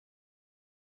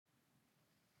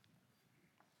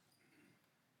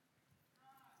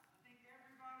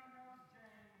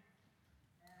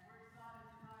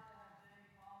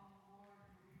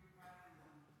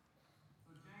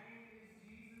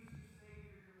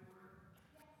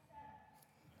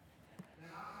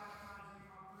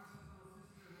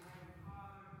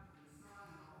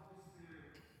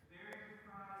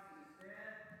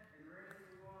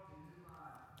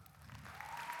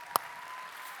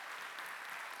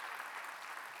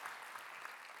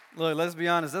Look, let's be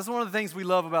honest. That's one of the things we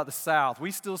love about the South.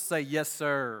 We still say, yes,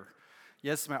 sir.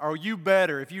 Yes, ma'am. Or you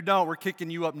better. If you don't, we're kicking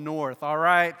you up north, all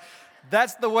right?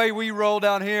 That's the way we roll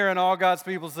down here, and all God's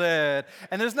people said.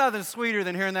 And there's nothing sweeter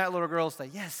than hearing that little girl say,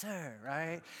 yes, sir,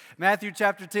 right? Matthew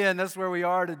chapter 10, that's where we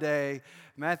are today.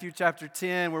 Matthew chapter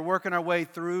 10, we're working our way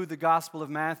through the Gospel of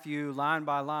Matthew line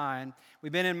by line.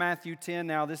 We've been in Matthew 10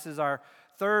 now. This is our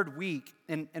third week.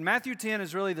 And Matthew 10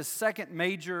 is really the second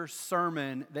major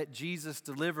sermon that Jesus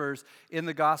delivers in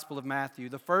the Gospel of Matthew.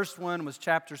 The first one was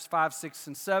chapters 5, 6,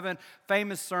 and 7,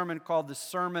 famous sermon called the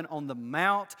Sermon on the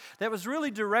Mount that was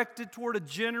really directed toward a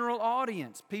general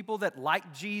audience, people that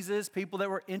liked Jesus, people that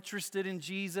were interested in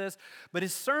Jesus. But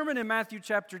his sermon in Matthew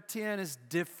chapter 10 is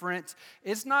different.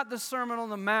 It's not the Sermon on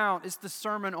the Mount, it's the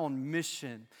Sermon on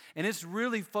Mission. And it's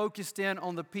really focused in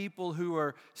on the people who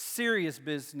are serious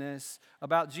business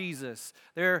about Jesus.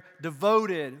 They're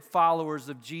devoted followers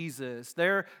of Jesus.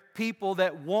 They're people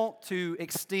that want to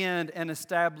extend and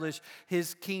establish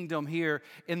his kingdom here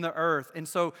in the earth. And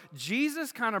so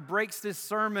Jesus kind of breaks this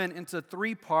sermon into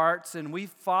three parts, and we've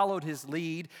followed his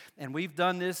lead, and we've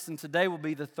done this, and today will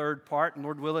be the third part, and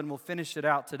Lord willing, we'll finish it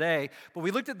out today. But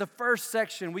we looked at the first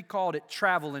section, we called it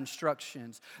travel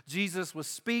instructions. Jesus was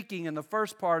speaking in the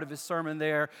first part of his sermon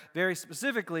there very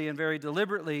specifically and very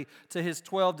deliberately to his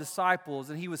 12 disciples,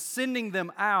 and he was sending them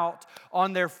out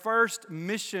on their first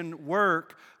mission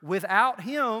work without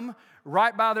him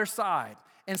right by their side.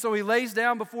 And so he lays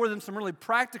down before them some really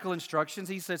practical instructions.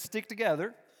 He said, stick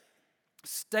together,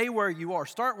 stay where you are,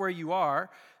 start where you are,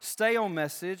 stay on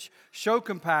message, show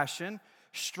compassion,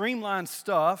 streamline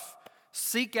stuff,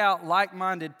 seek out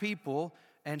like-minded people,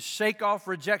 and shake off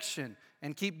rejection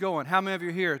and keep going. How many of you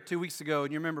are here 2 weeks ago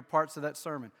and you remember parts of that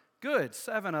sermon? Good,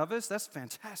 7 of us, that's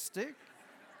fantastic.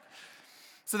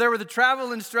 So there were the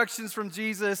travel instructions from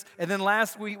Jesus, and then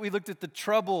last week we looked at the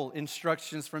trouble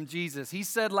instructions from Jesus. He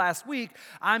said last week,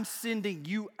 I'm sending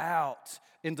you out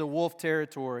into wolf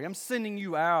territory. I'm sending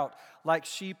you out like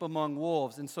sheep among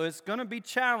wolves. And so it's going to be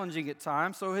challenging at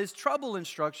times. So his trouble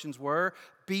instructions were,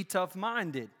 be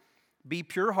tough-minded, be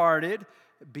pure-hearted,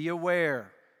 be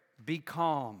aware, be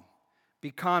calm,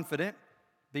 be confident,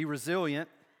 be resilient,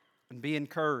 and be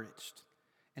encouraged.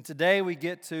 And today we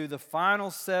get to the final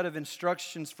set of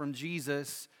instructions from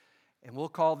Jesus, and we'll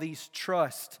call these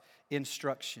trust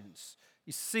instructions.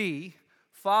 You see,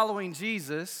 following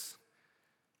Jesus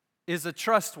is a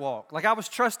trust walk. Like I was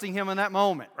trusting him in that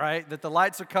moment, right? That the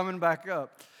lights are coming back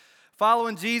up.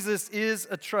 Following Jesus is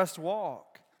a trust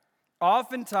walk.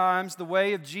 Oftentimes, the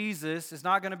way of Jesus is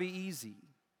not going to be easy.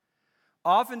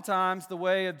 Oftentimes, the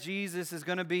way of Jesus is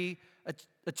going to be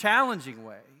a challenging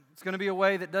way. It's going to be a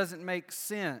way that doesn't make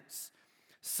sense.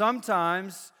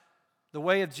 Sometimes the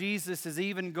way of Jesus is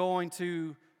even going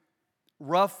to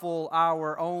ruffle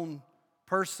our own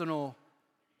personal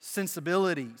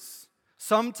sensibilities.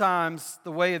 Sometimes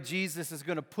the way of Jesus is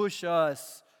going to push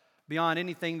us beyond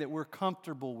anything that we're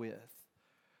comfortable with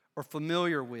or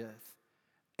familiar with.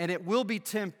 And it will be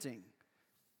tempting.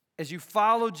 As you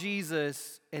follow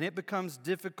Jesus and it becomes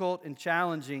difficult and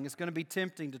challenging, it's going to be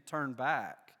tempting to turn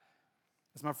back.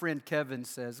 As my friend Kevin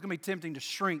says, it's going to be tempting to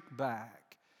shrink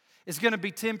back. It's going to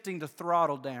be tempting to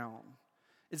throttle down.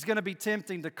 It's going to be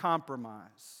tempting to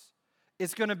compromise.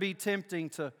 It's going to be tempting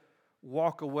to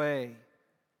walk away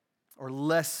or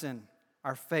lessen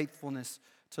our faithfulness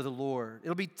to the Lord.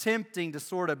 It'll be tempting to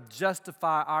sort of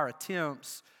justify our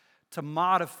attempts to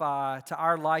modify to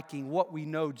our liking what we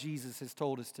know Jesus has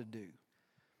told us to do.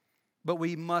 But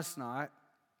we must not,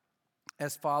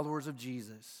 as followers of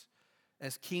Jesus,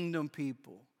 as kingdom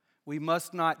people, we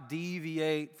must not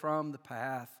deviate from the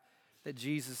path that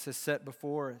Jesus has set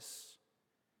before us.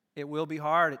 It will be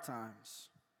hard at times.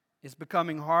 It's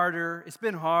becoming harder. It's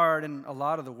been hard in a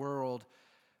lot of the world,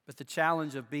 but the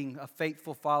challenge of being a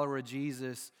faithful follower of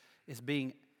Jesus is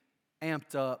being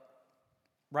amped up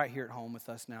right here at home with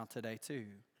us now today too.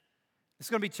 It's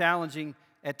going to be challenging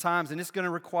at times, and it's going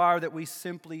to require that we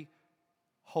simply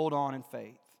hold on in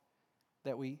faith,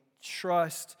 that we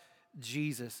trust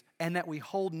Jesus, and that we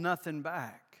hold nothing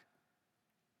back.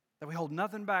 That we hold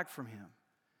nothing back from him,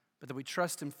 but that we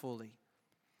trust him fully.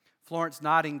 Florence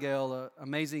Nightingale, an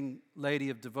amazing lady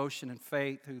of devotion and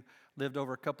faith who lived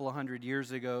over a couple of hundred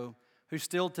years ago, who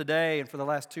still today and for the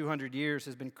last 200 years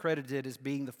has been credited as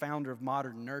being the founder of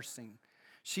modern nursing.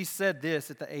 She said this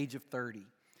at the age of 30.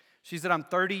 She said, I'm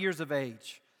 30 years of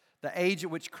age, the age at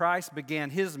which Christ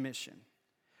began his mission.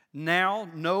 Now,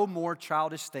 no more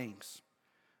childish things.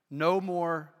 No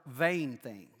more vain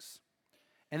things.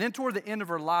 And then toward the end of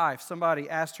her life, somebody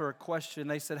asked her a question.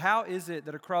 They said, how is it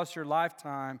that across your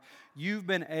lifetime you've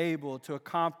been able to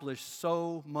accomplish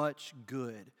so much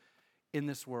good? in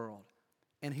this world.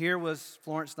 And here was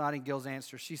Florence Nightingale's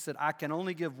answer. She said, I can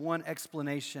only give one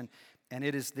explanation, and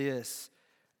it is this: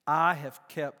 I have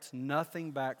kept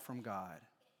nothing back from God.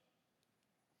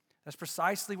 That's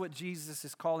precisely what Jesus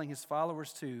is calling his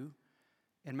followers to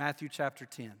in Matthew chapter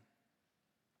 10.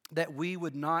 That we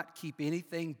would not keep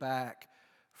anything back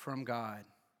from God.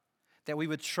 That we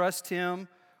would trust him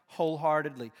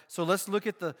wholeheartedly. So let's look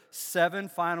at the 7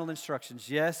 final instructions.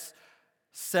 Yes,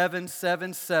 7,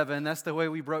 7, 7. That's the way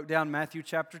we broke down Matthew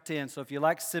chapter 10. So if you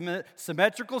like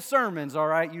symmetrical sermons, all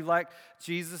right, you like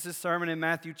Jesus' sermon in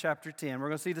Matthew chapter 10. We're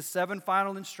going to see the 7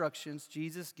 final instructions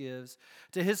Jesus gives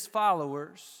to his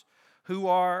followers who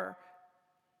are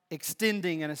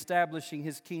extending and establishing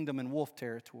his kingdom in wolf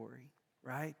territory,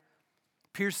 right?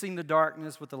 Piercing the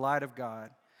darkness with the light of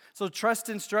God. So trust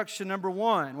instruction number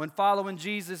 1, when following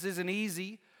Jesus isn't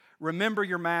easy, remember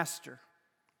your master.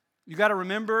 You got to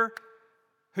remember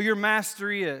who your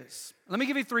master is. Let me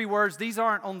give you 3 words. These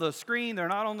aren't on the screen. They're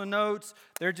not on the notes.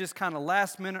 They're just kind of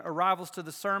last-minute arrivals to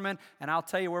the sermon, and I'll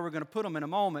tell you where we're going to put them in a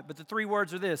moment. But the 3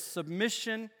 words are this: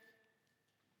 submission,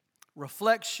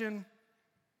 reflection,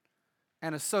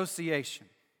 and association.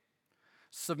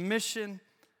 Submission,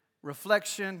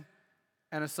 reflection,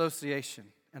 and association.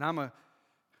 And I'm a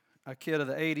kid of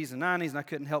the 80s and 90s, and I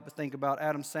couldn't help but think about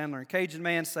Adam Sandler and Cajun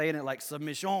Man saying it like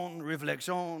submission,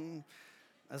 reflection,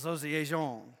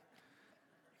 association.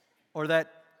 Or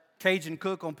that Cajun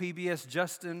cook on PBS,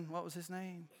 Justin, what was his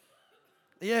name?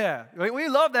 Yeah, we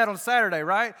love that on Saturday,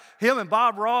 right? Him and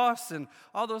Bob Ross and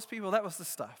all those people, that was the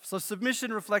stuff. So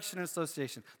submission, reflection, and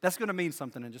association. That's going to mean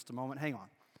something in just a moment. Hang on.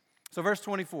 So verse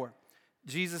 24,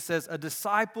 Jesus says, a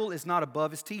disciple is not above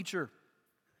his teacher.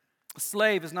 A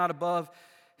slave is not above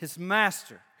his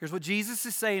master. Here's what Jesus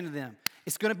is saying to them.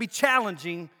 It's going to be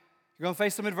challenging. You're going to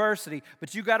face some adversity,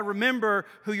 but you got to remember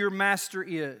who your master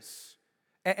is.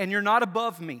 And you're not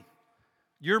above me.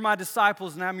 You're my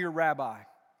disciples and I'm your rabbi.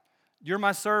 You're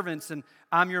my servants and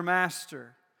I'm your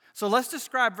master. So let's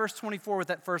describe verse 24 with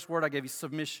that first word I gave you,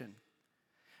 submission.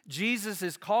 Jesus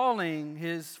is calling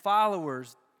his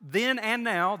followers then and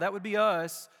now, that would be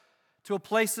us, to a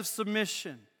place of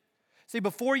submission. See,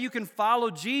 before you can follow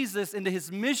Jesus into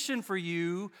his mission for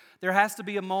you, there has to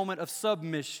be a moment of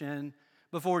submission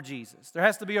before Jesus. There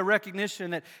has to be a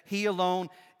recognition that he alone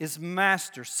is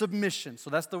master, submission. So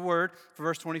that's the word for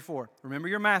verse 24. Remember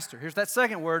your master. Here's that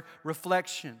second word,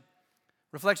 reflection.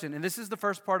 Reflection. And this is the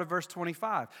first part of verse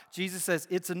 25. Jesus says,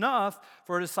 it's enough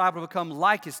for a disciple to become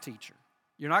like his teacher.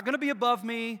 You're not going to be above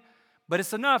me, but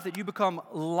it's enough that you become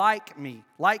like me,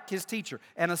 like his teacher,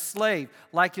 and a slave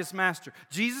like his master.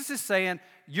 Jesus is saying,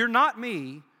 you're not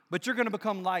me, but you're going to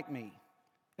become like me.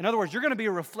 In other words, you're going to be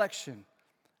a reflection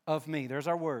of me. There's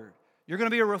our word. You're going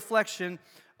to be a reflection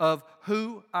of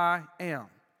who I am.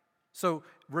 So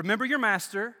remember your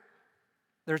master.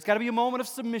 There's got to be a moment of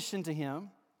submission to him.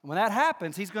 When that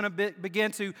happens, he's going to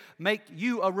begin to make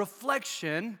you a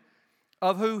reflection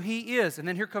of who he is. And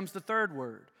then here comes the third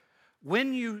word.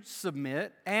 When you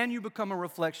submit and you become a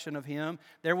reflection of him,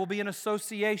 there will be an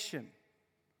association.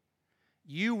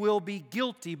 You will be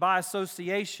guilty by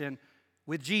association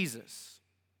with Jesus.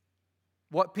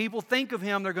 What people think of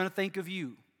him, they're going to think of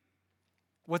you.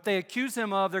 What they accuse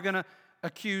him of, they're going to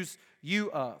accuse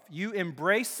you of. You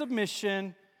embrace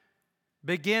submission,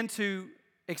 begin to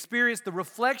experience the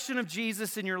reflection of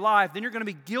Jesus in your life, then you're going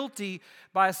to be guilty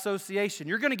by association.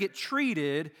 You're going to get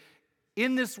treated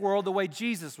in this world the way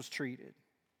Jesus was treated.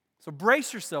 So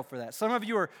brace yourself for that. Some of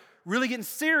you are really getting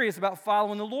serious about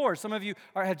following the Lord. Some of you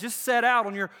have just set out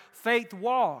on your faith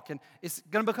walk, and it's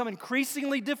going to become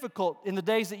increasingly difficult in the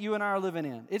days that you and I are living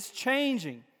in. It's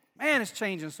changing. Man, it's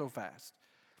changing so fast.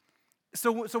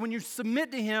 So when you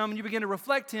submit to him and you begin to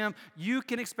reflect him, you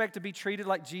can expect to be treated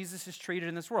like Jesus is treated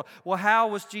in this world. Well, how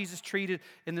was Jesus treated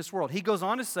in this world? He goes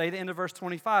on to say, the end of verse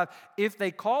 25, if they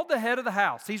called the head of the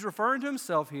house, he's referring to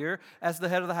himself here as the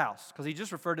head of the house, because he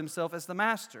just referred to himself as the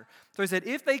master. So he said,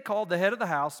 if they called the head of the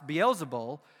house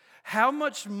Beelzebul, how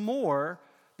much more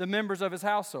the members of his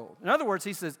household? In other words,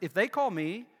 he says, if they call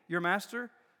me, your master,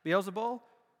 Beelzebul,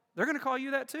 they're going to call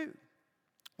you that too.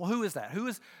 Well, who is that? Who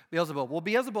is Beelzebul? Well,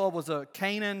 Beelzebul was a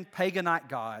Canaan paganite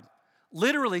god,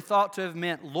 literally thought to have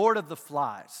meant Lord of the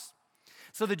Flies.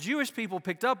 So the Jewish people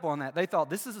picked up on that. They thought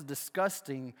this is a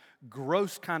disgusting,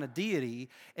 gross kind of deity,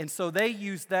 and so they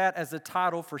used that as a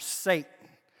title for Satan,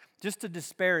 just to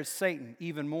disparage Satan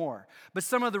even more. But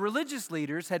some of the religious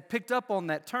leaders had picked up on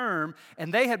that term,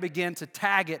 and they had begun to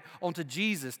tag it onto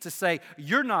Jesus to say,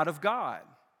 you're not of God.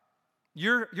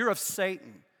 You're of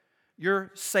Satan.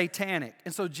 you're satanic.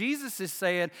 And so Jesus is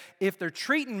saying, if they're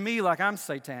treating me like I'm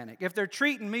satanic, if they're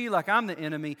treating me like I'm the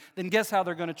enemy, then guess how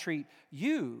they're going to treat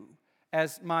you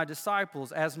as my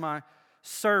disciples, as my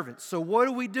servants. So what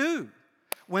do?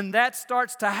 When that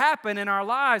starts to happen in our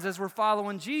lives as we're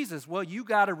following Jesus? Well, you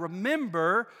got to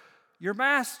remember your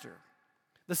master.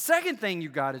 The second thing you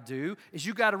got to do is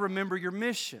you got to remember your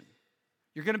mission.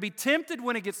 You're going to be tempted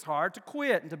when it gets hard to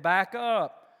quit and to back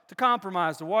up, to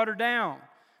compromise, to water down.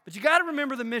 But you got to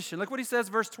remember the mission. Look what he says,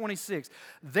 verse 26.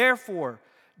 Therefore,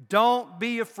 don't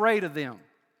be afraid of them.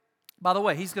 By the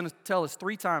way, he's going to tell us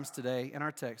 3 times today in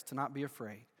our text to not be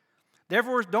afraid.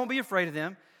 Therefore, don't be afraid of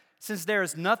them, since there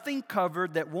is nothing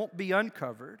covered that won't be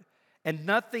uncovered, and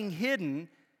nothing hidden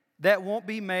that won't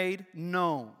be made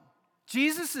known.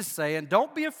 Jesus is saying,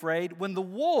 don't be afraid when the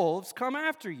wolves come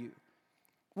after you,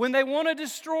 when they want to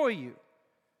destroy you,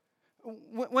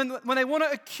 when they want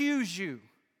to accuse you,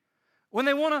 when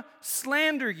they want to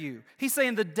slander you. He's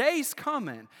saying the day's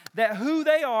coming that who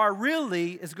they are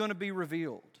really is going to be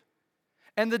revealed.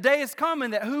 And the day is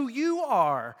coming that who you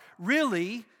are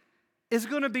really is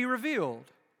going to be revealed.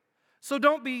 So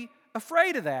don't be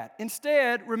afraid of that.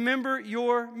 Instead, remember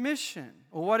your mission.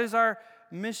 Well, what is our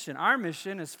mission? Our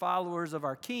mission as followers of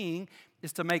our King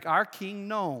is to make our King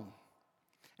known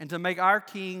and to make our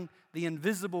King, the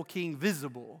invisible King,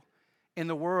 visible in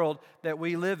the world that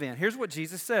we live in. Here's what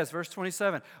Jesus says, verse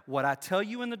 27. What I tell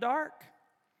you in the dark,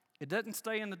 it doesn't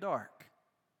stay in the dark.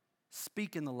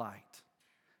 Speak in the light.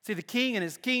 See, the king and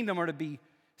his kingdom are to be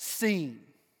seen.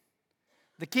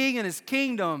 The king and his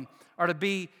kingdom are to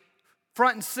be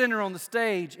front and center on the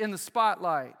stage, in the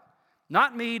spotlight.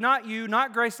 Not me, not you,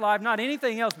 not Grace Live, not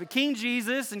anything else, but King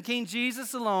Jesus and King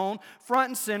Jesus alone, front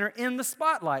and center in the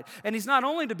spotlight. And he's not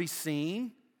only to be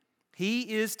seen, he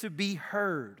is to be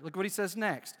heard. Look what he says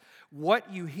next.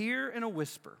 What you hear in a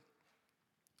whisper.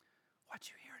 What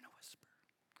you hear in a whisper.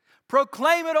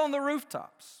 Proclaim it on the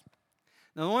rooftops.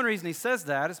 Now, the one reason he says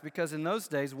that is because in those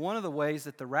days, one of the ways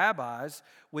that the rabbis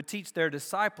would teach their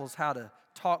disciples how to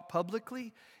talk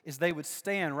publicly is they would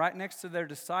stand right next to their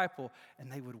disciple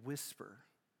and they would whisper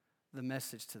the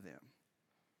message to them.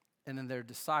 And then their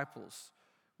disciples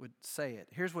would say it.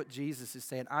 Here's what Jesus is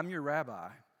saying. I'm your rabbi,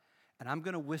 and I'm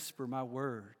going to whisper my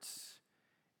words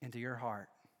into your heart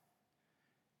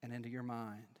and into your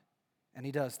mind. And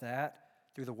he does that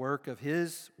through the work of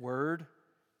his word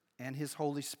and his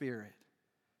Holy Spirit.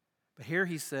 But here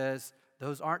he says,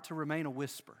 those aren't to remain a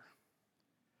whisper.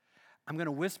 I'm going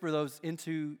to whisper those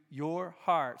into your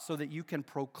heart so that you can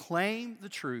proclaim the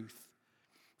truth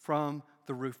from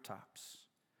the rooftops.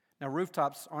 Now,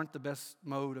 rooftops aren't the best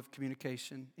mode of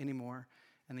communication anymore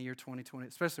in the year 2020,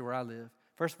 especially where I live.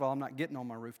 First of all, I'm not getting on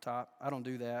my rooftop. I don't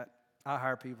do that. I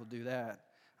hire people to do that.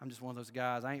 I'm just one of those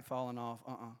guys. I ain't falling off.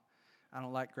 I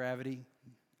don't like gravity,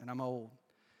 and I'm old.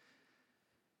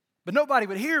 But nobody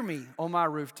would hear me on my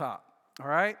rooftop, all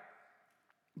right?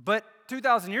 But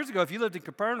 2,000 years ago, if you lived in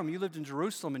Capernaum, you lived in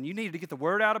Jerusalem, and you needed to get the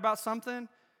word out about something,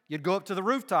 you'd go up to the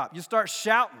rooftop. You'd start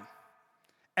shouting,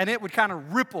 and it would kind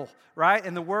of ripple, right?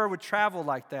 And the word would travel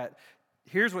like that.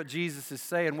 Here's what Jesus is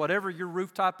saying. Whatever your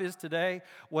rooftop is today,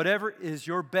 whatever is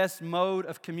your best mode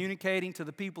of communicating to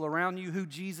the people around you who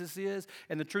Jesus is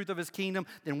and the truth of his kingdom,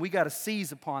 then we got to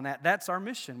seize upon that. That's our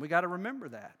mission. We got to remember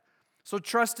that. So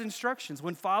trust instructions.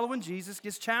 When following Jesus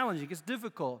gets challenging, it gets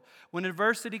difficult. When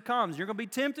adversity comes, you're going to be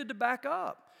tempted to back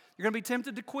up. You're going to be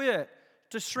tempted to quit,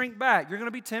 to shrink back. You're going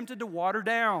to be tempted to water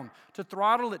down, to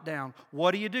throttle it down.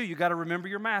 What do? You got to remember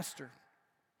your master.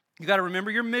 You got to remember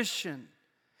your mission.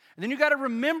 And then you got to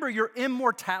remember your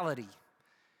immortality.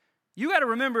 You got to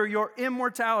remember your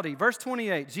immortality. Verse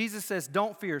 28, Jesus says,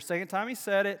 don't fear. Second time he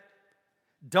said it.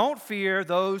 Don't fear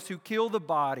those who kill the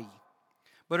body,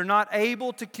 but are not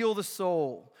able to kill the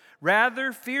soul.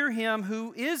 Rather, fear him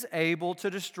who is able to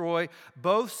destroy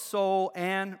both soul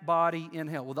and body in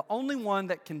hell. Well, the only one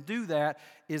that can do that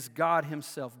is God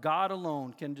himself. God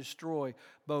alone can destroy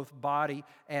both body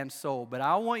and soul. But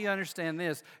I want you to understand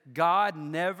this. God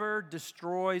never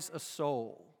destroys a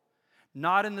soul,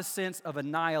 not in the sense of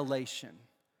annihilation.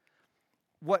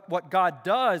 What God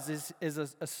does is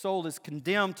a soul is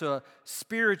condemned to a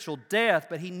spiritual death,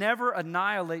 but he never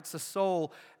annihilates a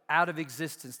soul out of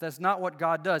existence. That's not what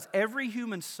God does. Every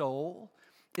human soul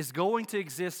is going to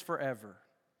exist forever.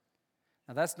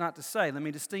 Now that's not to say, let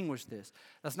me distinguish this.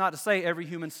 That's not to say every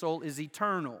human soul is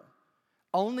eternal.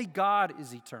 Only God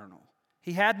is eternal.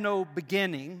 He had no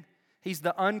beginning. He's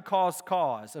the uncaused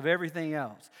cause of everything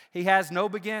else. He has no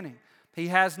beginning. He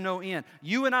has no end.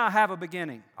 You and I have a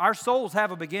beginning. Our souls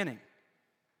have a beginning.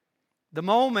 The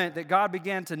moment that God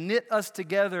began to knit us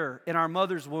together in our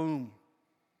mother's womb,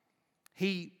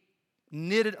 he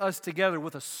knitted us together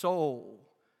with a soul.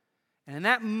 And in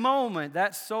that moment,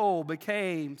 that soul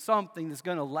became something that's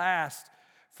going to last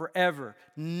forever,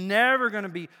 never going to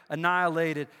be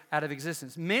annihilated out of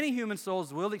existence. Many human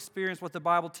souls will experience what the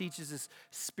Bible teaches is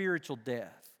spiritual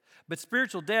death. But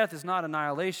spiritual death is not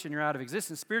annihilation, you're out of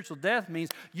existence. Spiritual death means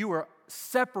you are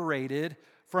separated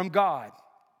from God.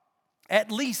 At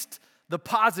least the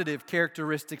positive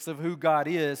characteristics of who God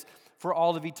is for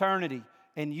all of eternity.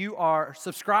 And you are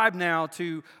subscribed now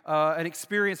to an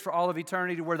experience for all of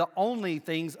eternity where the only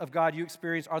things of God you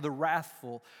experience are the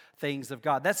wrathful things of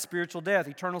God. That's spiritual death,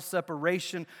 eternal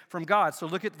separation from God. So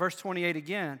look at verse 28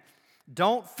 again.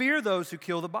 Don't fear those who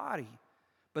kill the body,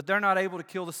 but they're not able to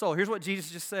kill the soul. Here's what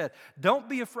Jesus just said. Don't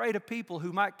be afraid of people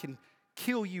who can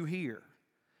kill you here.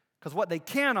 Because what they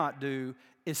cannot do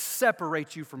is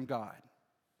separate you from God.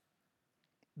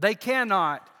 They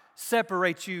cannot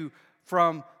separate you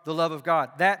from the love of God.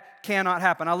 That cannot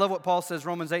happen. I love what Paul says,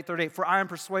 Romans 8:38. For I am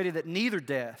persuaded that neither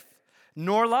death,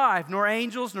 nor life, nor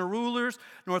angels, nor rulers,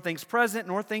 nor things present,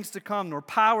 nor things to come, nor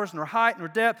powers, nor height, nor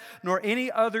depth, nor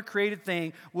any other created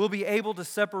thing will be able to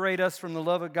separate us from the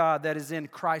love of God that is in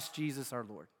Christ Jesus our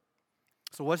Lord.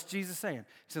 So what's Jesus saying?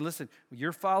 He said, listen,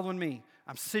 you're following me.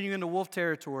 I'm sending you into wolf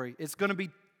territory. It's going to be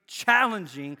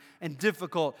challenging and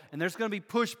difficult, and there's going to be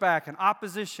pushback and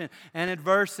opposition and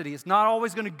adversity. It's not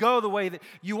always going to go the way that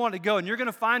you want to go, and you're going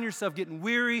to find yourself getting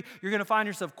weary. You're going to find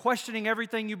yourself questioning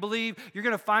everything you believe. You're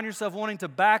going to find yourself wanting to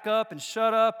back up and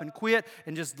shut up and quit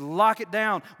and just lock it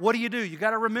down. What do? You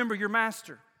got to remember your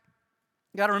master.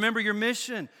 You got to remember your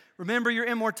mission. Remember your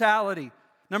immortality.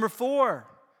 Number 4,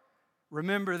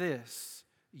 remember this.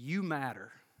 You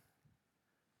matter.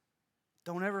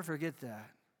 Don't ever forget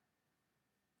that.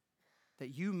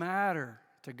 That you matter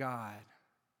to God.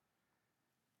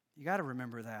 You got to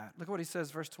remember that. Look at what he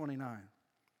says, verse 29.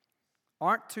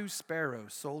 Aren't 2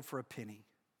 sparrows sold for a penny?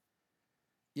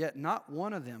 Yet not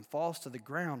one of them falls to the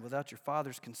ground without your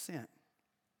Father's consent.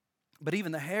 But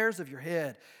even the hairs of your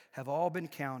head have all been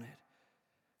counted.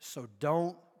 So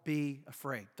don't be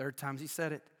afraid. 3rd time he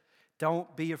said it.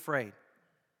 Don't be afraid.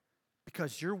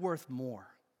 Because you're worth more.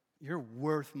 You're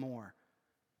worth more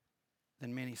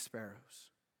than many sparrows.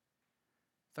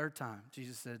 3rd time,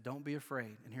 Jesus said, don't be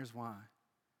afraid. And here's why.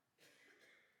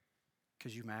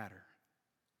 Because you matter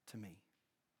to me.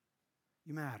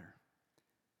 You matter.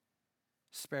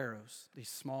 Sparrows, these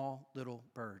small little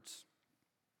birds.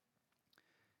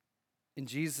 In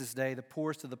Jesus' day, the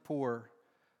poorest of the poor,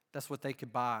 that's what they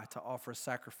could buy to offer a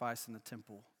sacrifice in the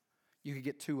temple. You could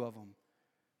get 2 of them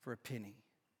for a penny.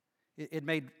 It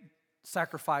made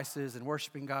sacrifices and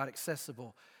worshiping God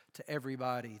accessible to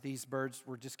everybody. These birds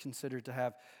were just considered to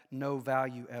have no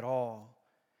value at all.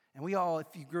 And we all, if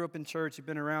you grew up in church, you've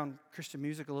been around Christian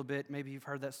music a little bit, maybe you've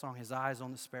heard that song, His Eyes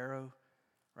on the Sparrow,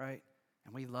 right?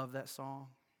 And we love that song,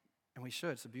 and we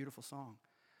should. It's a beautiful song.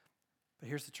 But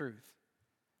here's the truth.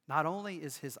 Not only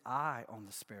is His eye on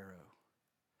the sparrow,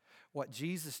 what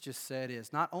Jesus just said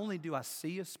is, not only do I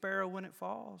see a sparrow when it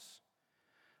falls,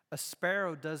 a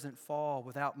sparrow doesn't fall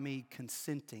without me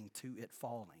consenting to it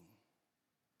falling.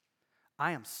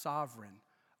 I am sovereign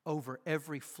over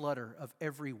every flutter of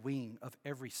every wing of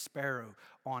every sparrow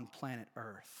on planet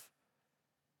Earth.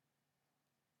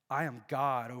 I am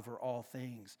God over all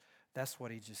things. That's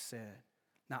what he just said.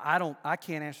 Now, I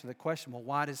can't answer the question, well,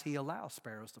 why does he allow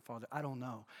sparrows to fall? I don't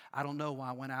know. I don't know why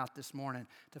I went out this morning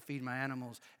to feed my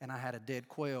animals and I had a dead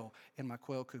quail in my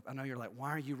quail coop. I know you're like,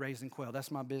 why are you raising quail?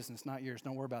 That's my business, not yours.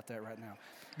 Don't worry about that right now.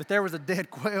 But there was a dead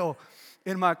quail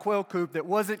in my quail coop that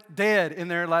wasn't dead in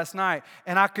there last night.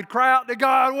 And I could cry out to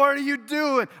God, what are you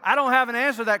doing? I don't have an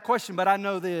answer to that question, but I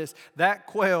know this. That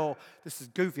quail, this is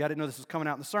goofy. I didn't know this was coming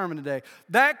out in the sermon today.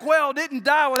 That quail didn't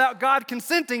die without God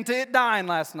consenting to it dying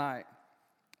last night.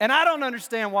 And I don't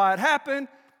understand why it happened.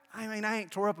 I mean, I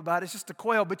ain't tore up about it. It's just a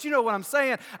quail. But you know what I'm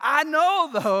saying. I know,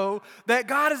 though, that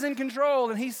God is in control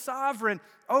and he's sovereign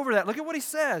over that. Look at what he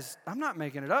says. I'm not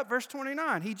making it up. Verse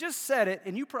 29. He just said it,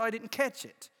 and you probably didn't catch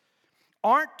it.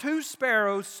 Aren't 2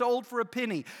 sparrows sold for a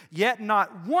penny? Yet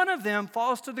not one of them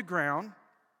falls to the ground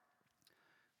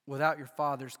without your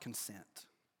Father's consent.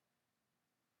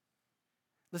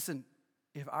 Listen,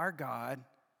 if our God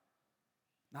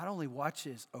not only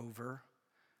watches over,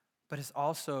 but is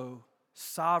also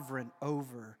sovereign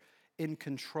over, in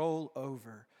control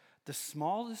over the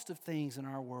smallest of things in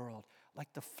our world,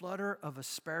 like the flutter of a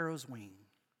sparrow's wing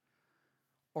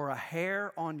or a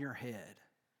hair on your head.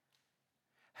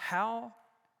 How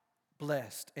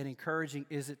blessed and encouraging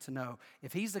is it to know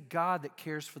if he's a God that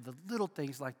cares for the little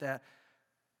things like that,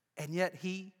 and yet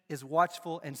he is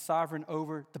watchful and sovereign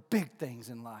over the big things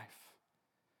in life,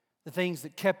 the things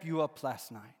that kept you up last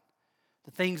night,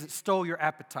 The things that stole your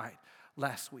appetite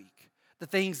last week. The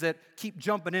things that keep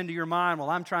jumping into your mind while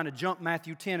I'm trying to jump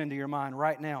Matthew 10 into your mind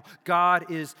right now.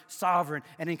 God is sovereign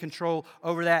and in control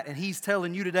over that. And He's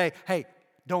telling you today, hey,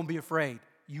 don't be afraid.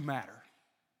 You matter.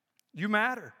 You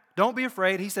matter. Don't be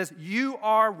afraid. He says, you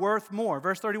are worth more.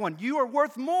 Verse 31, you are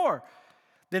worth more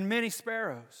than many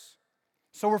sparrows.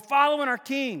 So we're following our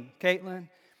King, Caitlin,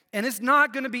 and it's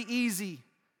not going to be easy.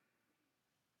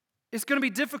 It's going to be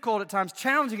difficult at times,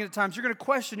 challenging at times. You're going to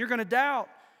question, you're going to doubt.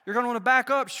 You're going to want to back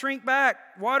up, shrink back,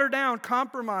 water down,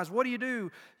 compromise. What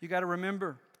do? You got to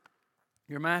remember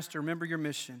your master. Remember your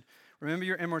mission. Remember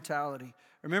your immortality.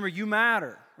 Remember you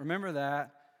matter. Remember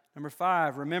that. Number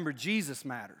 5, remember Jesus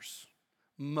matters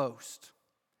most.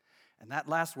 And that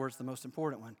last word's the most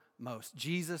important one, most.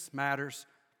 Jesus matters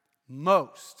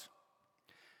most.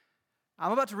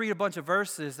 I'm about to read a bunch of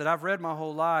verses that I've read my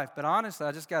whole life, but honestly,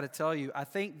 I just got to tell you, I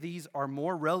think these are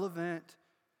more relevant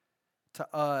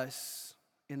to us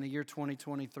in the year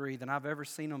 2023 than I've ever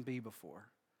seen them be before.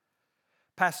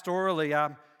 Pastorally,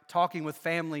 I'm talking with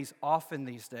families often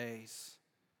these days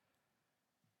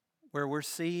where we're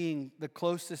seeing the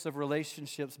closest of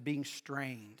relationships being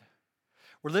strained.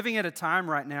 We're living at a time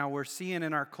right now where we're seeing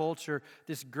in our culture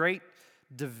this great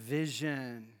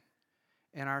division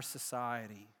in our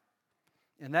society.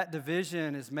 And that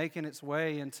division is making its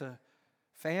way into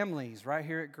families right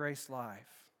here at Grace Life.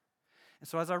 And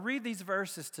so as I read these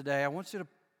verses today, I want you to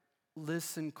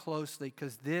listen closely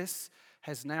because this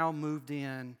has now moved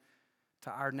in to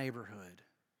our neighborhood.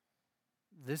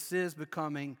 This is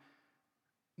becoming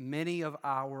many of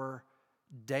our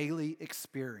daily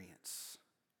experience.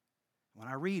 When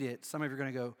I read it, some of you are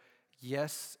going to go,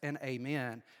 yes and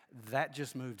amen. That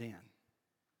just moved in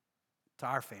to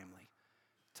our family,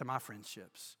 to my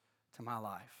friendships, to my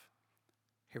life.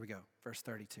 Here we go, verse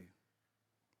 32.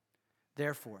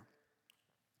 Therefore,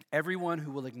 everyone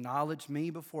who will acknowledge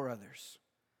me before others,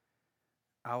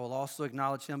 I will also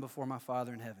acknowledge him before my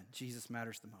Father in heaven. Jesus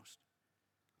matters the most.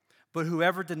 But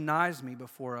whoever denies me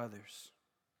before others,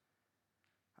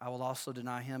 I will also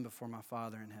deny him before my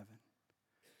Father in heaven.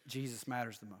 Jesus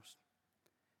matters the most.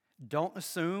 Don't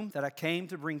assume that I came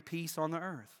to bring peace on the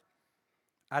earth.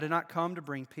 I did not come to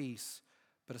bring peace,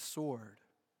 but a sword.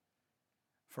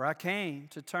 For I came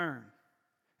to turn.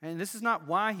 And this is not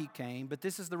why he came, but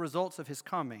this is the results of his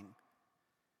coming.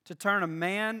 To turn a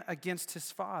man against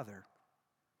his father.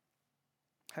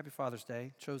 Happy Father's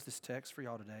Day. Chose this text for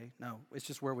y'all today. No, it's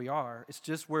just where we are. It's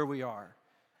just where we are.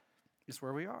 It's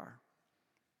where we are.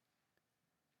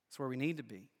 It's where we need to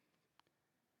be.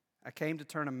 I came to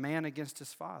turn a man against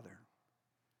his father,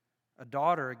 a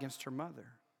daughter against her mother,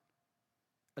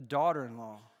 a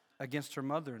daughter-in-law against her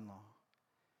mother-in-law,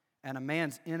 and a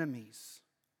man's enemies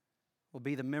will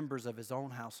be the members of his own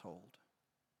household.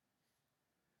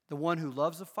 The one who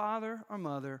loves a father or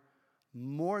mother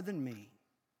more than me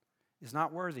is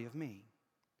not worthy of me.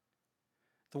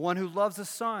 The one who loves a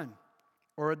son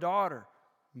or a daughter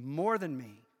more than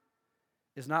me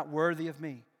is not worthy of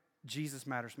me. Jesus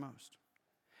matters most.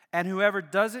 And whoever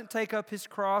doesn't take up his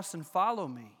cross and follow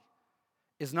me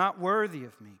is not worthy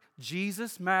of me.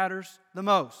 Jesus matters the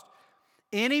most.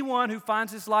 Anyone who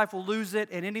finds his life will lose it,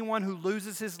 and anyone who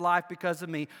loses his life because of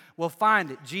me will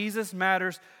find it. Jesus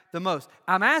matters the most.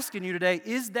 I'm asking you today,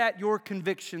 is that your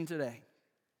conviction today?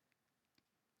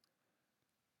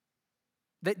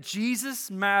 That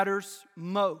Jesus matters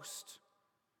most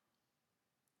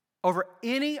over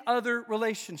any other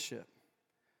relationship?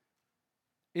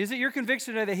 Is it your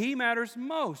conviction today that he matters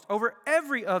most over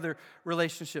every other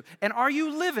relationship? And are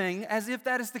you living as if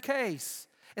that is the case?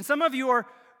 And some of you are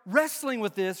wrestling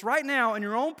with this right now in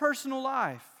your own personal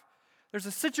life. There's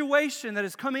a situation that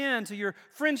has come into your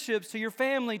friendships, to your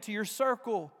family, to your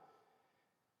circle.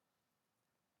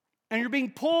 And you're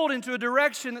being pulled into a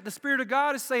direction that the Spirit of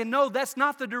God is saying, no, that's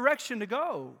not the direction to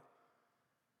go.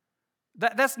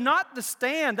 That's not the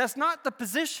stand. That's not the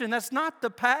position. That's not the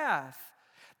path.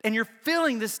 And you're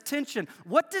feeling this tension.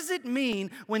 What does it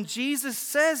mean when Jesus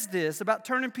says this about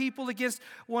turning people against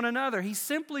one another? He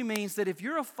simply means that if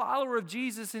you're a follower of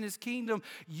Jesus in his kingdom,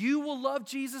 you will love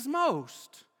Jesus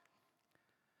most.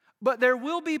 But there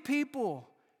will be people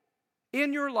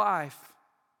in your life,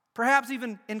 perhaps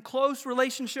even in close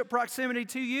relationship proximity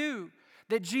to you,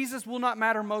 that Jesus will not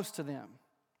matter most to them.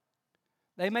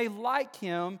 They may like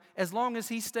him as long as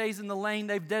he stays in the lane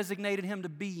they've designated him to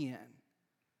be in.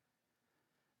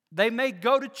 They may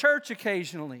go to church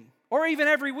occasionally or even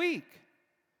every week,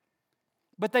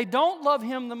 but they don't love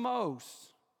him the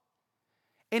most.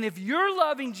 And if you're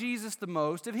loving Jesus the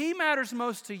most, if he matters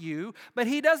most to you, but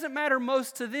he doesn't matter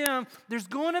most to them, there's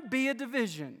going to be a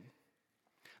division.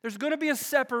 There's going to be a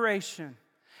separation.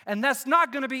 And that's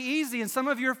not going to be easy. And some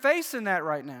of you are facing that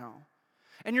right now.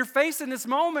 And you're facing this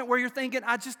moment where you're thinking,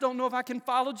 I just don't know if I can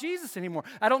follow Jesus anymore.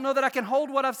 I don't know that I can hold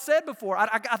what I've said before.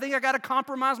 I think I got to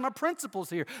compromise my principles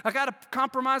here. I got to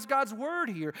compromise God's word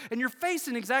here. And you're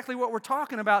facing exactly what we're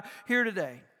talking about here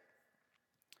today.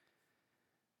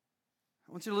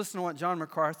 I want you to listen to what John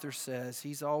MacArthur says.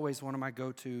 He's always one of my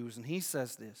go-tos. And he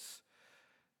says this: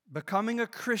 becoming a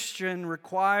Christian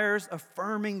requires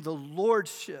affirming the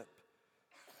lordship,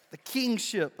 the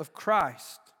kingship of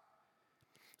Christ,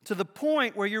 to the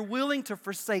point where you're willing to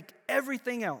forsake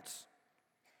everything else.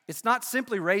 It's not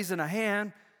simply raising a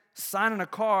hand, signing a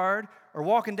card, or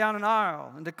walking down an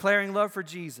aisle and declaring love for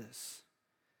Jesus.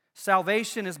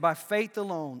 Salvation is by faith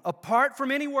alone, apart from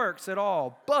any works at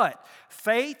all. But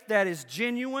faith that is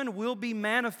genuine will be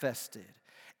manifested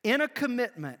in a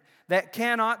commitment that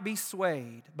cannot be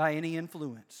swayed by any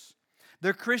influence.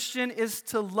 The Christian is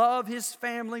to love his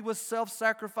family with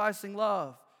self-sacrificing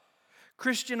love.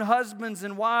 Christian husbands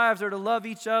and wives are to love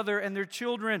each other and their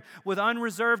children with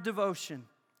unreserved devotion.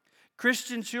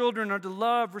 Christian children are to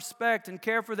love, respect, and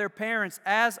care for their parents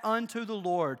as unto the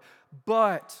Lord.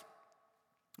 But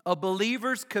a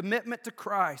believer's commitment to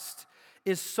Christ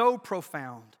is so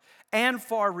profound and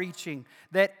far-reaching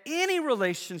that any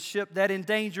relationship that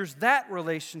endangers that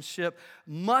relationship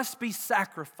must be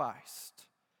sacrificed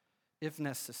if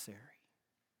necessary.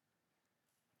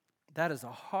 That is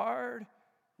a hard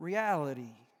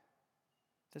reality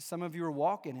that some of you are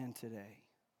walking in today.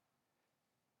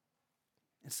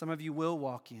 And some of you will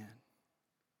walk in.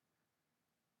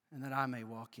 And that I may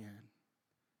walk in.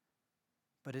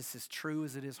 But it's as true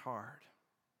as it is hard.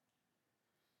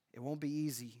 It won't be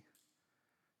easy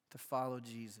to follow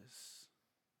Jesus.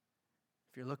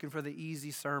 If you're looking for the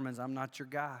easy sermons, I'm not your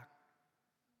guy.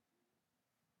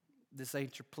 This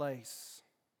ain't your place.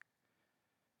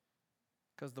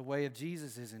 Because the way of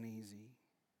Jesus isn't easy.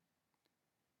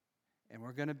 And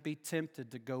we're going to be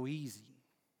tempted to go easy.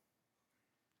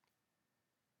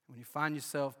 When you find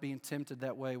yourself being tempted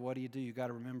that way, what do? You got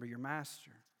to remember your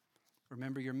master.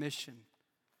 Remember your mission.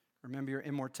 Remember your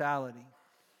immortality.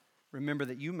 Remember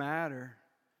that you matter.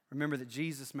 Remember that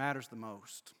Jesus matters the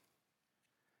most.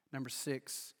 Number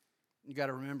 6, you got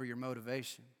to remember your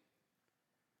motivation.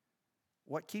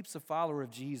 What keeps a follower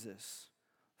of Jesus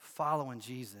following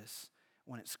Jesus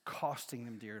when it's costing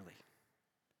them dearly?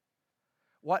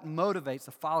 What motivates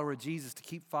a follower of Jesus to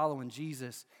keep following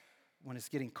Jesus when it's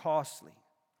getting costly?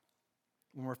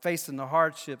 When we're facing the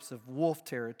hardships of wolf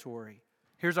territory?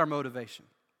 Here's our motivation.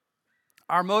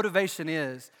 Our motivation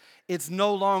is, it's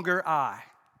no longer I,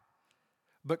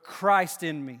 but Christ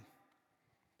in me.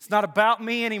 It's not about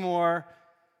me anymore.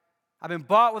 I've been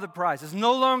bought with a price. It's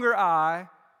no longer I,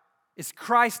 it's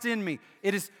Christ in me.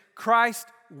 It is Christ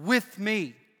with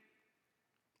me.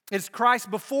 It's Christ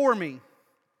before me.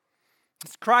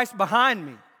 It's Christ behind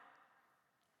me.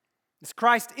 It's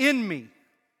Christ in me.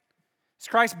 It's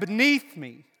Christ beneath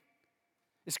me.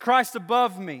 It's Christ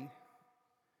above me.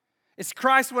 It's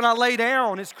Christ when I lay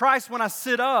down. It's Christ when I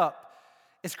sit up.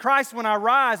 It's Christ when I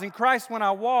rise and Christ when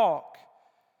I walk.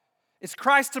 It's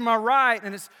Christ to my right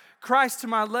and it's Christ to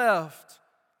my left.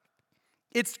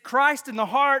 It's Christ in the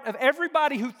heart of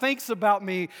everybody who thinks about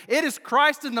me. It is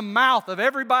Christ in the mouth of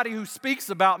everybody who speaks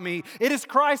about me. It is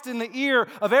Christ in the ear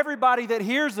of everybody that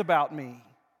hears about me.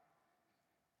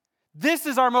 This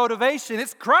is our motivation.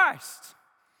 It's Christ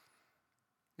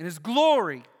and His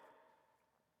glory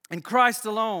and Christ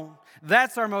alone.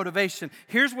 That's our motivation.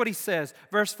 Here's what he says,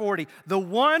 verse 40. The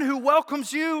one who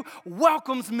welcomes you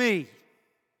welcomes me.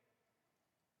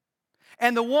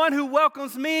 And the one who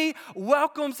welcomes me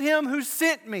welcomes him who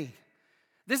sent me.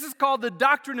 This is called the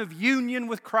doctrine of union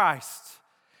with Christ.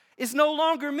 It's no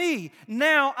longer me.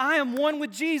 Now I am one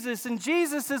with Jesus, and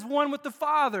Jesus is one with the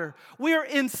Father. We are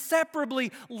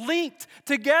inseparably linked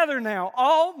together now.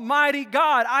 Almighty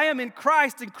God, I am in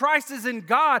Christ, and Christ is in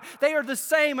God. They are the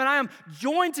same, and I am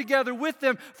joined together with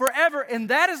them forever. And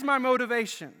that is my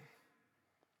motivation.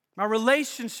 My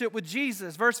relationship with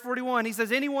Jesus. Verse 41, he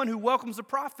says, anyone who welcomes a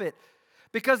prophet,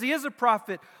 because he is a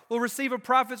prophet, will receive a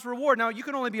prophet's reward. Now, you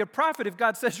can only be a prophet if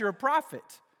God says you're a prophet.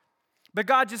 But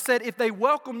God just said, if they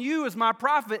welcome you as my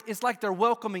prophet, it's like they're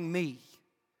welcoming me.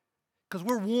 Because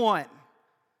we're one.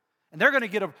 And they're going to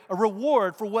get a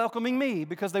reward for welcoming me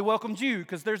because they welcomed you,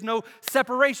 because there's no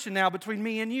separation now between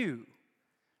me and you.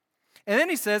 And then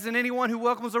he says, and anyone who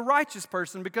welcomes a righteous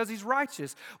person because he's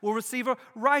righteous will receive a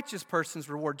righteous person's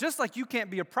reward. Just like you can't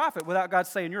be a prophet without God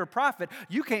saying you're a prophet,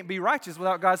 you can't be righteous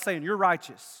without God saying you're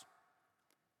righteous.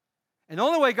 And the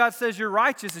only way God says you're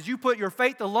righteous is you put your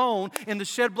faith alone in the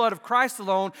shed blood of Christ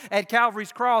alone at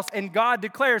Calvary's cross, and God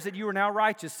declares that you are now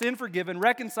righteous, sin forgiven,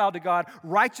 reconciled to God,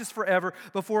 righteous forever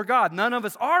before God. None of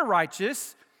us are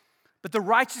righteous, but the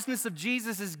righteousness of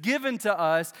Jesus is given to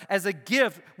us as a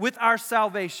gift with our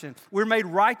salvation. We're made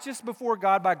righteous before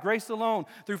God by grace alone,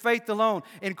 through faith alone,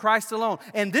 in Christ alone.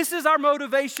 And this is our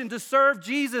motivation to serve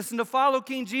Jesus and to follow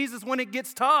King Jesus when it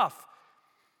gets tough.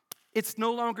 It's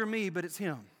no longer me, but it's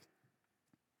Him.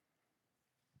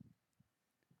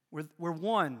 We're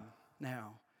one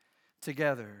now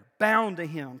together, bound to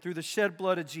Him through the shed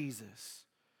blood of Jesus.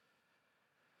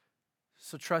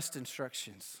 So trust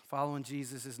instructions. Following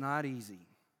Jesus is not easy.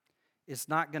 It's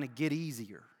not going to get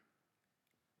easier.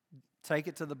 Take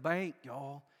it to the bank,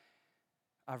 y'all.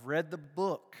 I've read the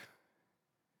book.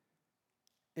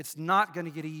 It's not going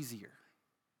to get easier.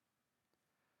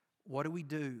 What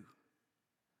do?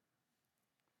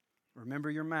 Remember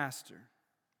your master.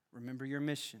 Remember your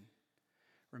mission.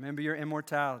 Remember your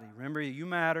immortality. Remember you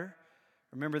matter.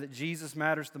 Remember that Jesus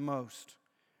matters the most.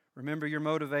 Remember your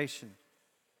motivation.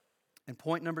 And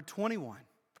point number 21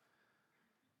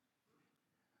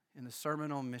 in the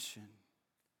Sermon on Mission,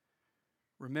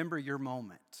 remember your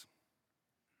moment.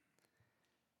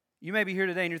 You may be here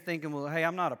today and you're thinking, well, hey,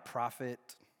 I'm not a prophet.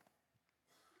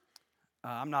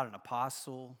 I'm not an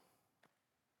apostle.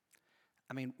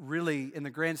 I mean, really, in the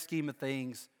grand scheme of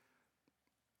things,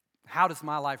 how does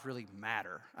my life really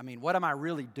matter? I mean, what am I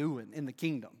really doing in the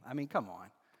kingdom? I mean, come on.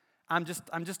 I'm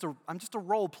just a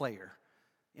role player,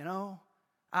 you know?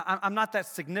 I'm not that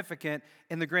significant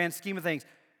in the grand scheme of things.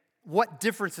 What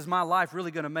difference is my life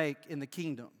really going to make in the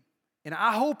kingdom? And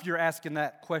I hope you're asking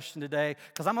that question today,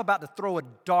 because I'm about to throw a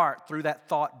dart through that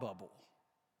thought bubble.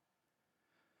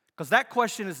 Because that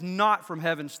question is not from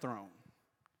heaven's throne.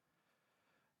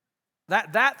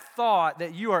 That thought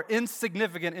that you are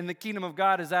insignificant in the kingdom of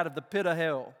God is out of the pit of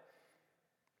hell.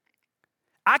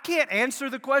 I can't answer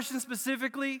the question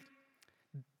specifically.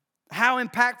 How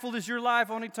impactful is your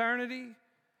life on eternity?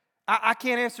 I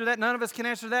can't answer that. None of us can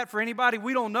answer that for anybody.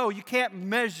 We don't know. You can't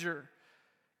measure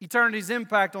eternity's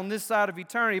impact on this side of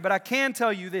eternity. But I can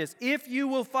tell you this. If you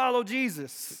will follow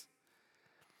Jesus,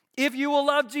 if you will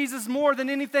love Jesus more than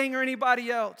anything or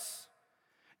anybody else,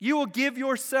 you will give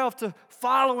yourself to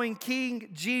following King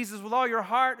Jesus with all your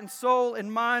heart and soul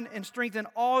and mind and strength in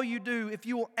all you do. If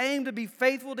you will aim to be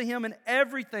faithful to Him in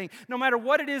everything, no matter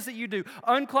what it is that you do,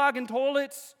 unclogging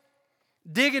toilets,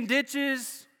 digging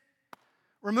ditches,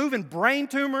 removing brain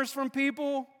tumors from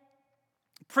people,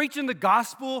 preaching the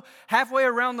gospel halfway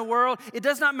around the world. It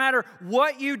does not matter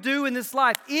what you do in this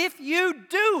life. If you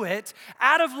do it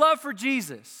out of love for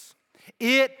Jesus,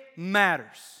 it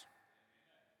matters.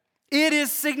 It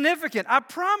is significant, I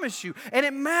promise you, and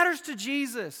it matters to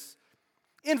Jesus.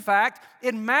 In fact,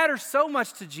 it matters so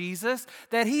much to Jesus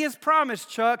that He has promised,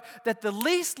 Chuck, that the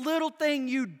least little thing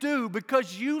you do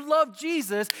because you love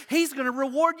Jesus, He's going to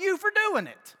reward you for doing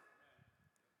it.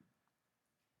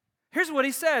 Here's what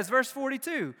He says, verse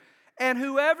 42. And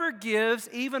whoever gives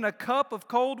even a cup of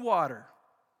cold water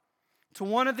to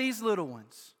one of these little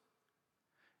ones,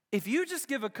 if you just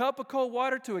give a cup of cold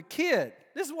water to a kid,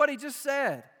 this is what He just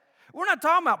said. We're not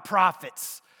talking about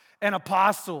prophets and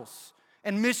apostles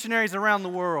and missionaries around the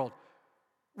world.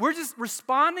 We're just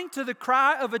responding to the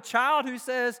cry of a child who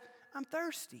says, I'm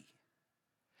thirsty.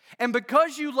 And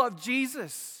because you love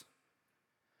Jesus,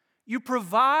 you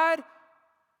provide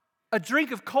a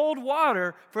drink of cold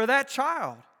water for that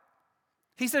child.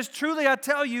 He says, truly I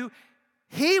tell you,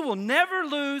 he will never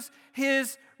lose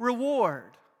his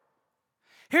reward.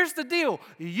 Here's the deal.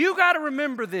 You got to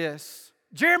remember this.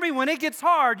 Jeremy, when it gets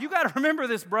hard, you got to remember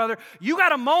this, brother. You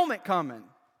got a moment coming.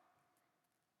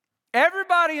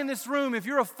 Everybody in this room, if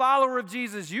you're a follower of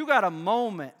Jesus, you got a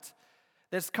moment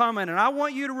that's coming. And I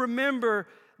want you to remember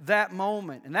that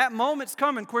moment. And that moment's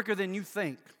coming quicker than you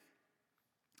think.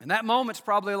 And that moment's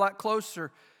probably a lot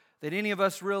closer than any of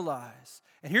us realize.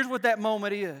 And here's what that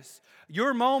moment is.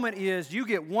 Your moment is you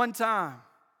get one time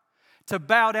to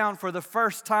bow down for the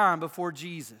first time before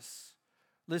Jesus.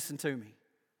 Listen to me.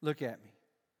 Look at me.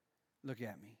 Look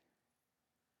at me.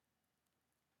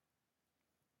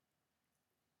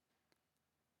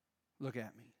 Look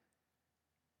at me.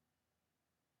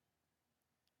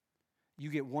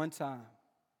 You get one time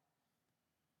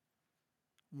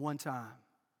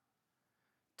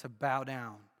to bow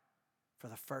down for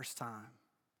the first time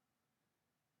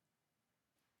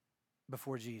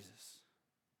before Jesus.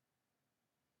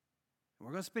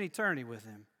 We're going to spend eternity with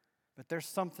Him, but there's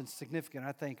something significant,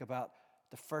 I think, about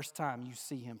the first time you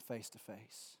see Him face to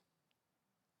face.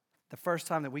 The first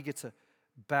time that we get to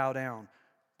bow down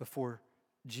before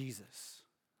Jesus.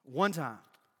 One time.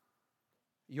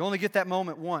 You only get that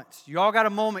moment once. You all got a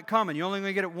moment coming. You only going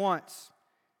to get it once.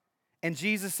 And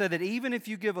Jesus said that even if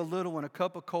you give a little one a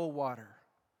cup of cold water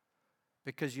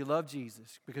because you love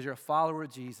Jesus, because you're a follower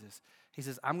of Jesus, He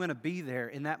says, I'm going to be there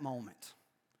in that moment.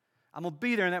 I'm going to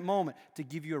be there in that moment to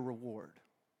give you a reward.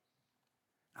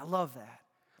 I love that.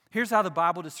 Here's how the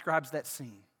Bible describes that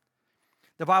scene.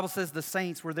 The Bible says the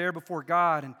saints were there before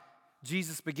God, and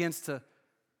Jesus begins to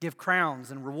give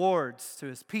crowns and rewards to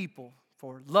His people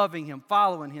for loving Him,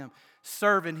 following Him,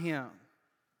 serving Him.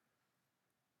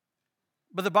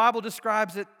 But the Bible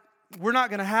describes that we're not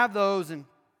going to have those and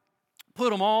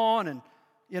put them on and,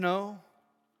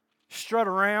 strut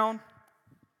around.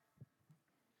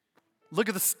 Look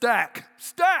at the stack.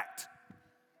 Stacked.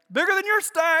 Bigger than your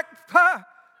stack. Ha!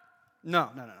 No.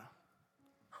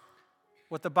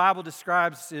 What the Bible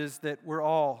describes is that we're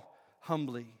all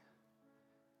humbly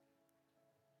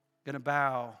going to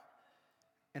bow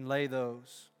and lay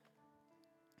those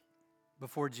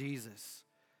before Jesus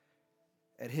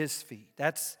at His feet.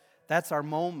 That's our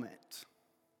moment.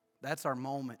 That's our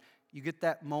moment. You get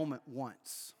that moment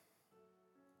once.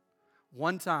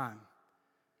 One time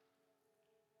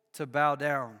to bow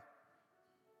down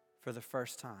for the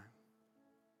first time.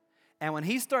 And when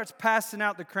He starts passing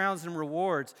out the crowns and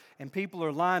rewards and people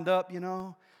are lined up,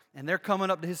 and they're coming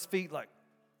up to His feet like,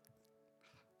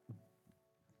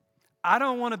 I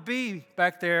don't want to be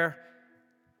back there.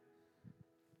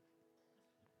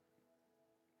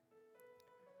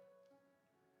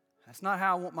 That's not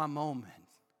how I want my moment.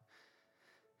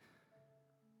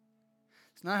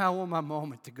 It's not how I want my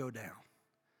moment to go down.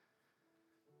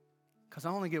 Because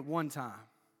I only get one time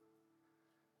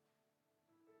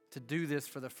to do this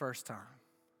for the first time.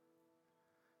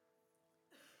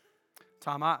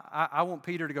 Tom, I want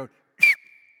Peter to go,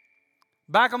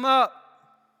 back him up.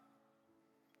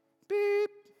 Beep,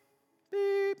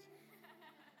 beep,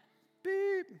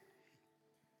 beep.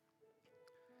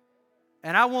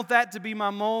 And I want that to be my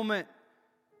moment,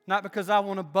 not because I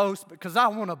want to boast, but because I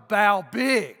want to bow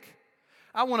big.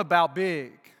 I want to bow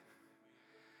big.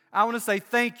 I want to say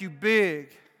thank you big.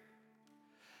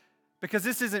 Because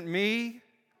this isn't me.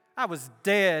 I was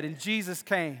dead and Jesus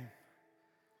came.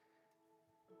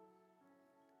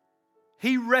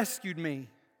 He rescued me.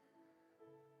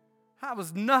 I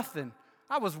was nothing.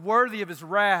 I was worthy of His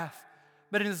wrath.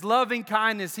 But in His loving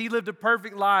kindness, He lived a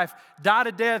perfect life, died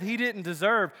a death He didn't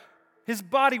deserve. His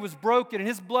body was broken and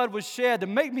His blood was shed to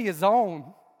make me His own.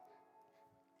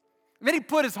 And then He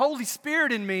put His Holy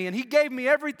Spirit in me and He gave me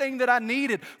everything that I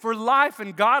needed for life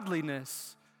and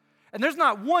godliness. And there's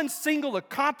not one single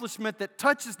accomplishment that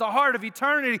touches the heart of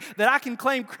eternity that I can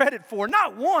claim credit for.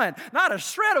 Not one, not a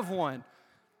shred of one.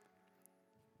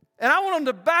 And I want Him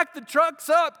to back the trucks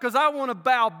up because I want to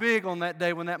bow big on that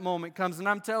day when that moment comes. And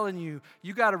I'm telling you,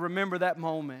 you got to remember that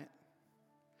moment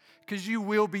because you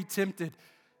will be tempted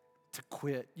to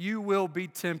quit. You will be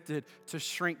tempted to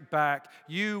shrink back.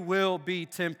 You will be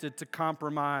tempted to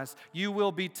compromise. You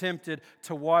will be tempted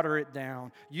to water it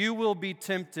down. You will be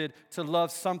tempted to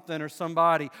love something or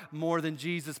somebody more than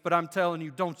Jesus. But I'm telling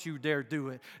you, don't you dare do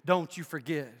it. Don't you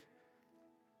forget.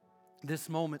 This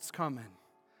moment's coming.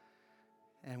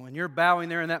 And when you're bowing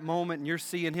there in that moment and you're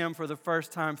seeing Him for the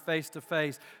first time face to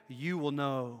face, you will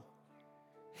know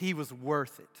He was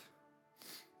worth it.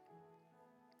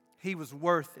 He was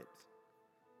worth it.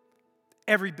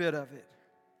 Every bit of it.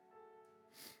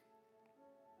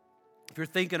 If you're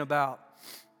thinking about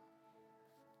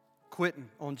quitting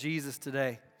on Jesus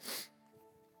today,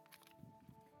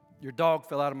 your dog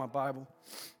fell out of my Bible.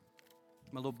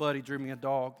 My little buddy drew me a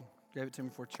dog, gave it to me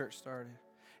before church started.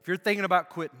 If you're thinking about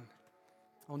quitting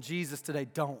on Jesus today,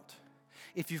 don't.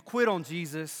 If you've quit on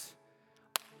Jesus,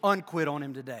 unquit on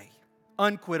Him today.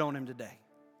 Unquit on Him today.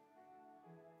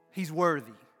 He's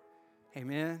worthy.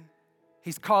 Amen.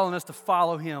 He's calling us to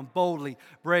follow Him boldly,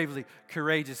 bravely,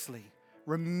 courageously.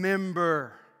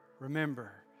 Remember,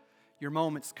 your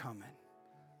moment's coming.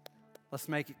 Let's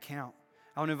make it count.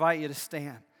 I want to invite you to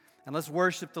stand and let's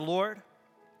worship the Lord.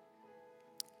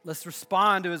 Let's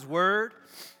respond to His word.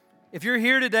 If you're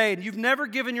here today and you've never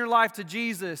given your life to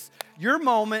Jesus, your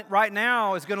moment right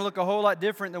now is going to look a whole lot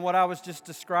different than what I was just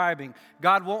describing.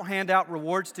 God won't hand out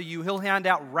rewards to you. He'll hand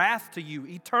out wrath to you.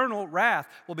 Eternal wrath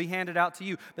will be handed out to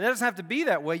you. But that doesn't have to be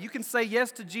that way. You can say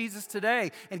yes to Jesus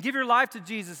today and give your life to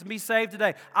Jesus and be saved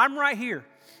today. I'm right here.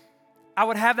 I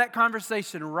would have that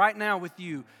conversation right now with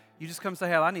you. You just come say,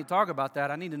 hey, I need to talk about that.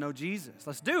 I need to know Jesus.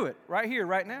 Let's do it right here,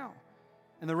 right now.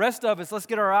 And the rest of us, let's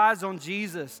get our eyes on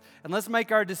Jesus and let's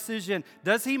make our decision.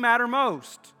 Does He matter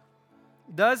most?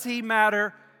 Does He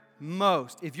matter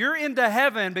most. If you're into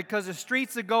heaven because of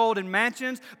streets of gold and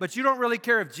mansions, but you don't really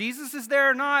care if Jesus is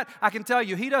there or not, I can tell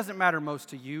you, He doesn't matter most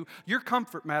to you. Your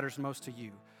comfort matters most to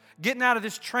you. Getting out of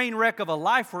this train wreck of a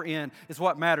life we're in is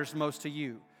what matters most to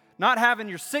you. Not having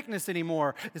your sickness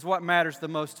anymore is what matters the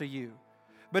most to you.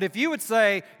 But if you would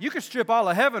say, you can strip all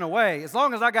of heaven away, as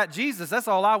long as I got Jesus, that's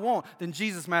all I want, then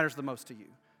Jesus matters the most to you.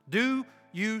 Do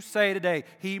you say today,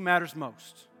 He matters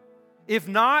most? If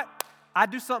not,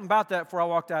 I'd do something about that before I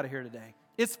walked out of here today.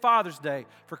 It's Father's Day,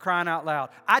 for crying out loud.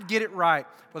 I'd get it right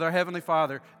with our Heavenly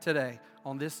Father today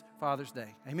on this Father's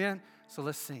Day. Amen? So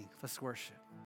let's sing. Let's worship.